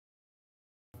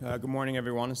Good morning,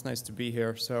 everyone. It's nice to be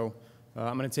here. So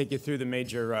I'm going to take you through the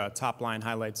major top-line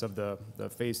highlights of the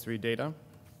phase 3 data,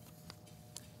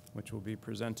 which will be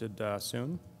presented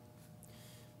soon.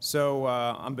 So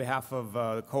on behalf of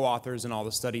the co-authors and all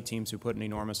the study teams who put an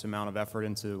enormous amount of effort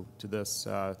into this,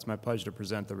 it's my pleasure to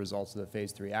present the results of the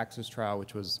phase 3 AXIS trial,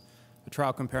 which was a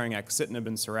trial comparing axitinib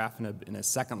and sorafenib in a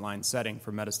second-line setting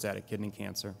for metastatic kidney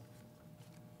cancer.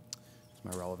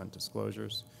 That's my relevant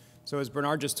disclosures. So as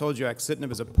Bernard just told you,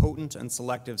 axitinib is a potent and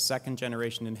selective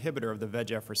second-generation inhibitor of the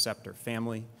VEGF receptor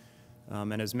family.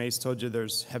 And as Mace told you,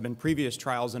 have been previous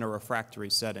trials in a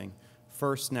refractory setting.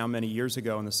 First, now many years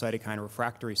ago, in the cytokine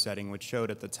refractory setting, which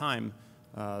showed at the time,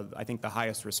 I think, the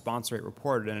highest response rate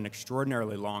reported and an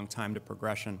extraordinarily long time to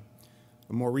progression.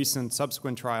 A more recent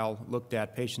subsequent trial looked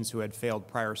at patients who had failed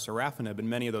prior sorafenib, and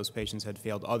many of those patients had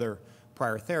failed other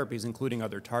prior therapies, including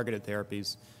other targeted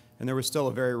therapies. And there was still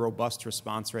a very robust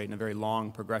response rate and a very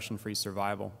long progression-free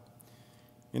survival.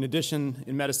 In addition,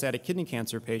 in metastatic kidney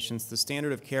cancer patients, the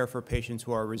standard of care for patients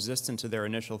who are resistant to their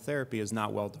initial therapy is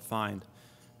not well defined,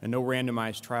 and no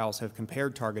randomized trials have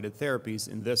compared targeted therapies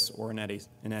in this or in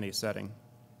any setting.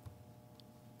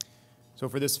 So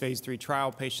for this phase 3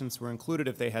 trial, patients were included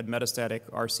if they had metastatic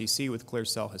RCC with clear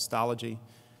cell histology.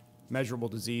 Measurable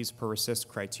disease per RECIST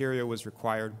criteria was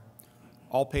required.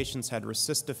 All patients had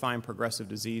RECIST-defined progressive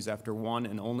disease after one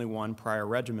and only one prior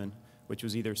regimen, which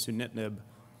was either sunitinib,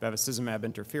 bevacizumab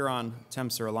interferon,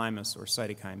 temsirolimus, or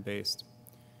cytokine-based.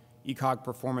 ECOG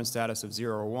performance status of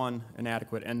 0 or 1, and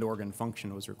adequate end organ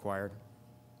function was required.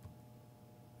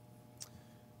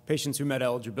 Patients who met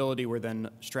eligibility were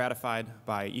then stratified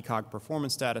by ECOG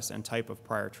performance status and type of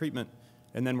prior treatment,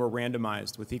 and then were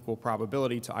randomized with equal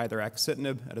probability to either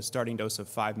axitinib at a starting dose of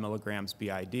 5 milligrams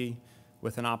BID,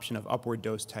 with an option of upward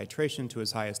dose titration to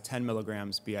as high as 10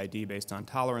 milligrams BID based on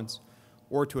tolerance,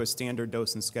 or to a standard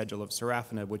dose and schedule of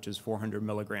sorafenib, which is 400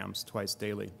 milligrams twice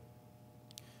daily.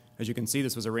 As you can see,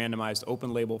 this was a randomized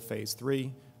open-label phase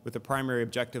 3 with the primary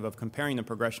objective of comparing the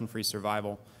progression-free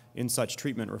survival in such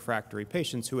treatment-refractory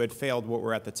patients who had failed what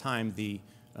were at the time the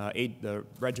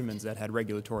regimens that had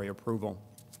regulatory approval.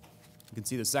 You can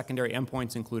see the secondary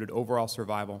endpoints included overall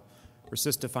survival,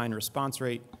 RECIST-defined response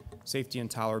rate, safety and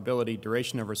tolerability,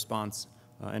 duration of response,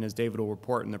 and as David will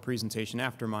report in the presentation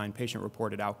after mine,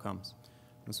 patient-reported outcomes.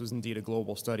 This was indeed a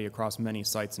global study across many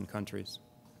sites and countries.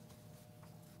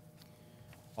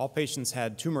 All patients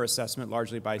had tumor assessment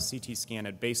largely by CT scan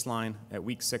at baseline at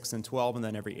week 6 and 12, and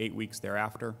then every 8 weeks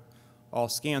thereafter. All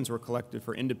scans were collected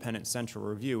for independent central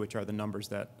review, which are the numbers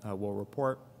that we'll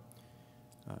report.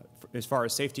 As far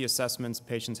as safety assessments,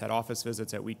 patients had office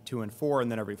visits at week 2 and 4, and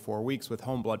then every 4 weeks with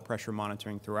home blood pressure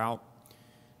monitoring throughout.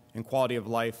 And quality of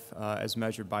life, as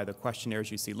measured by the questionnaires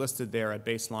you see listed there at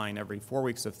baseline, every 4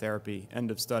 weeks of therapy,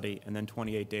 end of study, and then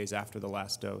 28 days after the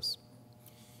last dose.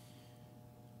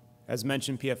 As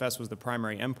mentioned, PFS was the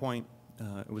primary endpoint.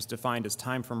 It was defined as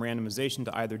time from randomization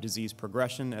to either disease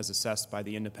progression as assessed by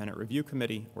the independent review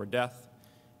committee or death.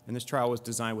 And this trial was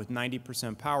designed with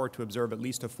 90% power to observe at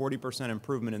least a 40%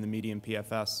 improvement in the median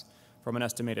PFS from an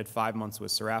estimated 5 months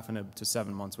with sorafenib to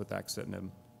 7 months with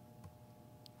axitinib.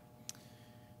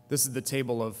 This is the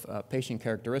table of patient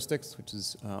characteristics, which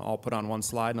is all put on one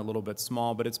slide and a little bit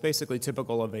small, but it's basically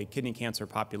typical of a kidney cancer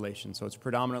population. So it's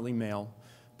predominantly male,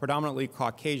 predominantly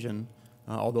Caucasian,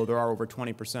 although there are over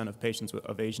 20% of patients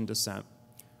of Asian descent,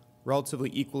 relatively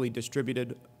equally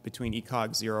distributed between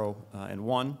ECOG 0 and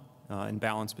 1, and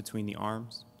balance between the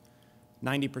arms.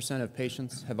 90% of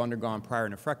patients have undergone prior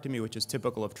nephrectomy, which is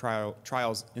typical of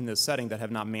trials in this setting that have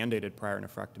not mandated prior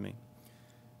nephrectomy.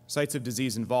 Sites of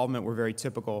disease involvement were very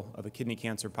typical of a kidney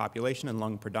cancer population and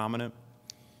lung predominant.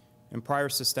 And prior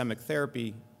systemic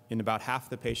therapy in about half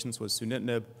the patients was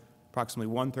sunitinib,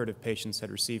 approximately 1/3 of patients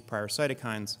had received prior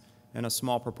cytokines, and a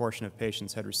small proportion of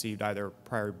patients had received either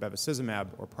prior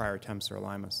bevacizumab or prior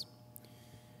temsirolimus.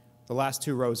 The last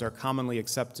 2 rows are commonly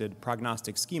accepted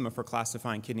prognostic schema for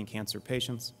classifying kidney cancer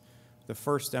patients. The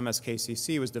first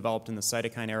MSKCC was developed in the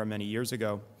cytokine era many years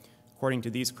ago. According to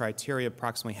these criteria,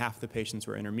 approximately half the patients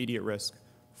were intermediate risk,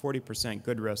 40%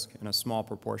 good risk, and a small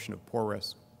proportion of poor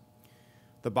risk.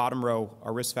 The bottom row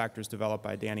are risk factors developed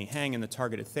by Danny Hang in the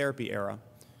targeted therapy era.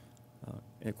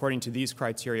 According to these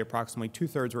criteria, approximately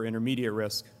 2/3 were intermediate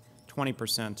risk,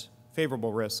 20%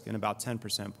 favorable risk, and about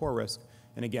 10% poor risk,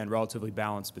 and again, relatively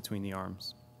balanced between the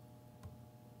arms.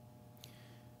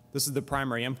 This is the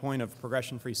primary endpoint of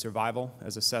progression-free survival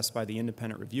as assessed by the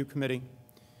independent review committee.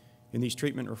 In these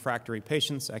treatment-refractory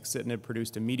patients, axitinib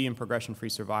produced a median progression-free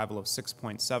survival of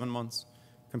 6.7 months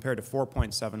compared to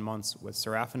 4.7 months with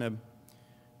sorafenib.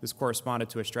 This corresponded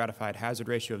to a stratified hazard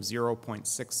ratio of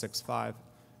 0.665,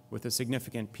 with a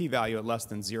significant p-value at less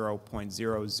than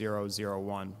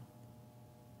 0.0001.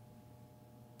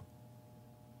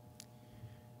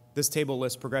 This table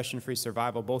lists progression-free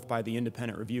survival both by the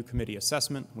Independent Review Committee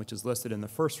assessment, which is listed in the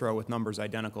first row with numbers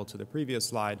identical to the previous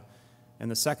slide,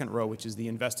 and the second row, which is the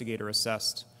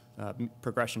investigator-assessed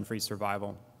progression-free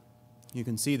survival. You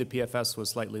can see the PFS was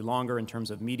slightly longer in terms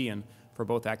of median for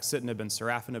both axitinib and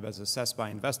sorafenib as assessed by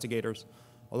investigators,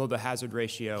 although the hazard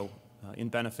ratio in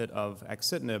benefit of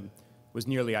axitinib was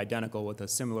nearly identical with a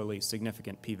similarly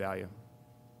significant p-value.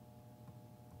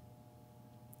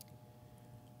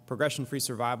 Progression-free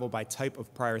survival by type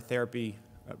of prior therapy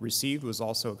received was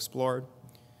also explored.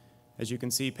 As you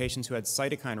can see, patients who had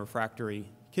cytokine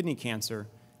refractory kidney cancer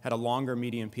had a longer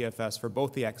median PFS for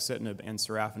both the axitinib and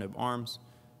sorafenib arms,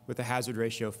 with a hazard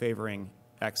ratio favoring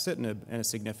axitinib and a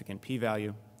significant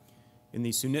p-value. In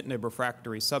the sunitinib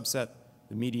refractory subset,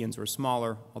 the medians were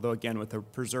smaller, although again with a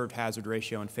preserved hazard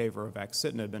ratio in favor of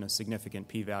axitinib and a significant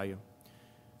p-value.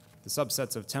 The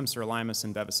subsets of temsirolimus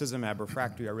and bevacizumab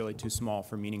refractory are really too small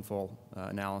for meaningful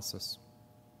analysis.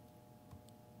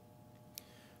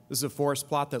 This is a forest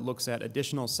plot that looks at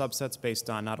additional subsets based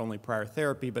on not only prior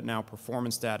therapy, but now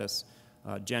performance status,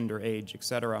 gender, age, et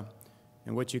cetera.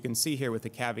 And what you can see here with the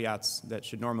caveats that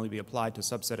should normally be applied to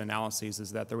subset analyses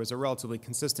is that there was a relatively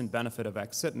consistent benefit of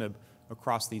axitinib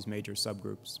across these major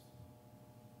subgroups.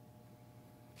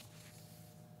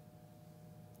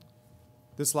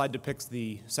 This slide depicts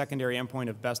the secondary endpoint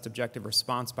of best objective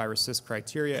response by RECIST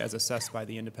criteria as assessed by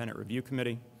the Independent Review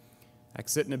Committee.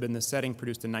 Axitinib in this setting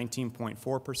produced a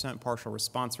 19.4% partial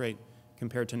response rate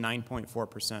compared to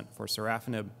 9.4% for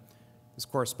sorafenib. This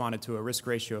corresponded to a risk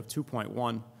ratio of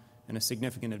 2.1 and a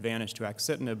significant advantage to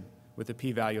axitinib with a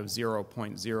p-value of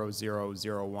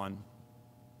 0.0001.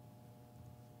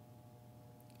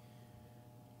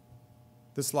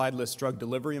 This slide lists drug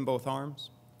delivery in both arms.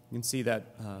 You can see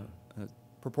that a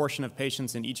proportion of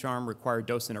patients in each arm required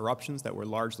dose interruptions that were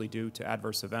largely due to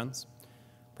adverse events.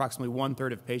 Approximately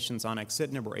 1/3 of patients on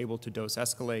axitinib were able to dose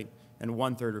escalate, and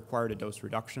 1/3 required a dose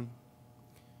reduction,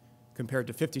 compared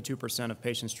to 52% of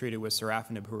patients treated with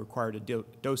sorafenib who required a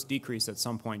dose decrease at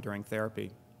some point during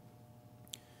therapy.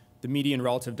 The median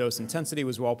relative dose intensity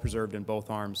was well preserved in both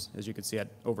arms, as you can see at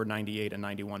over 98 and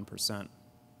 91%.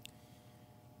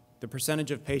 The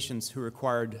percentage of patients who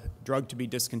required drug to be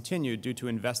discontinued due to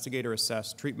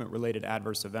investigator-assessed treatment-related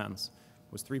adverse events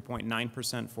was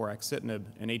 3.9% for axitinib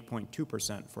and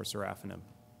 8.2% for sorafenib.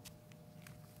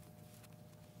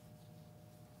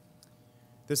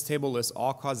 This table lists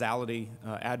all causality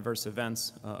adverse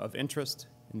events of interest,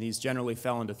 and these generally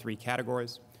fell into 3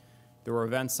 categories. There were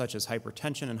events such as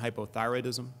hypertension and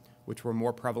hypothyroidism, which were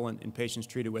more prevalent in patients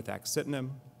treated with axitinib.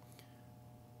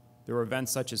 There were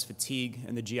events such as fatigue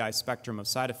and the GI spectrum of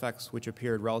side effects, which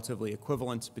appeared relatively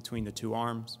equivalent between the 2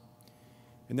 arms.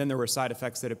 And then there were side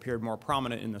effects that appeared more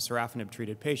prominent in the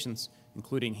sorafenib-treated patients,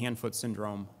 including hand-foot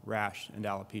syndrome, rash, and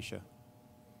alopecia.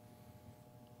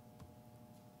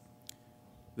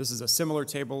 This is a similar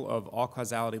table of all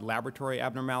causality laboratory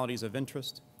abnormalities of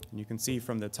interest. And you can see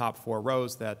from the top 4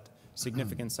 rows that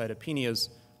significant cytopenias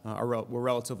were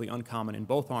relatively uncommon in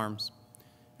both arms,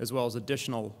 as well as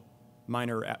additional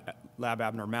minor lab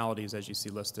abnormalities as you see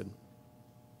listed.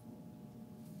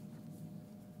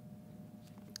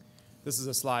 This is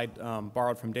a slide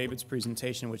borrowed from David's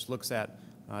presentation, which looks at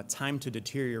time to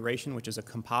deterioration, which is a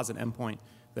composite endpoint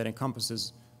that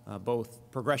encompasses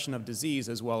both progression of disease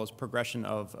as well as progression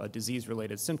of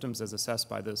disease-related symptoms as assessed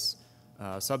by this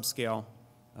subscale.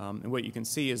 And what you can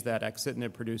see is that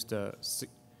axitinib produced a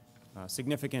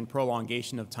significant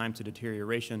prolongation of time to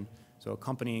deterioration. So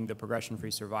accompanying the progression-free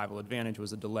survival advantage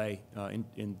was a delay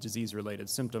in disease-related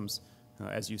symptoms,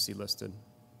 as you see listed.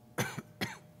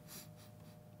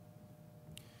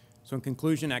 So in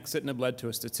conclusion, axitinib led to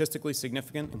a statistically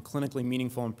significant and clinically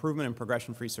meaningful improvement in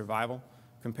progression-free survival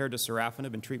compared to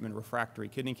sorafenib in treatment-refractory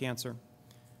kidney cancer.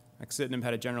 Axitinib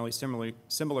had a generally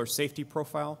similar safety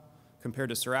profile compared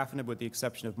to sorafenib, with the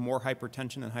exception of more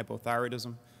hypertension and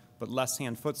hypothyroidism, but less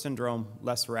hand-foot syndrome,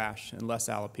 less rash, and less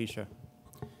alopecia.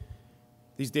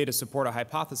 These data support a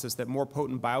hypothesis that more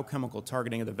potent biochemical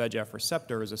targeting of the VEGF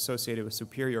receptor is associated with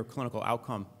superior clinical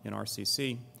outcome in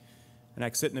RCC, and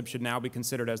axitinib should now be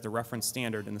considered as the reference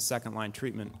standard in the second-line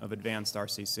treatment of advanced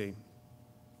RCC.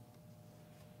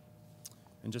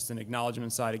 And just an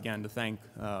acknowledgement side again to thank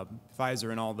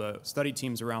Pfizer and all the study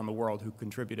teams around the world who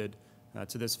contributed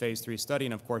to this phase 3 study,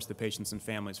 and of course the patients and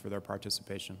families for their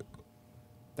participation.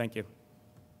 Thank you.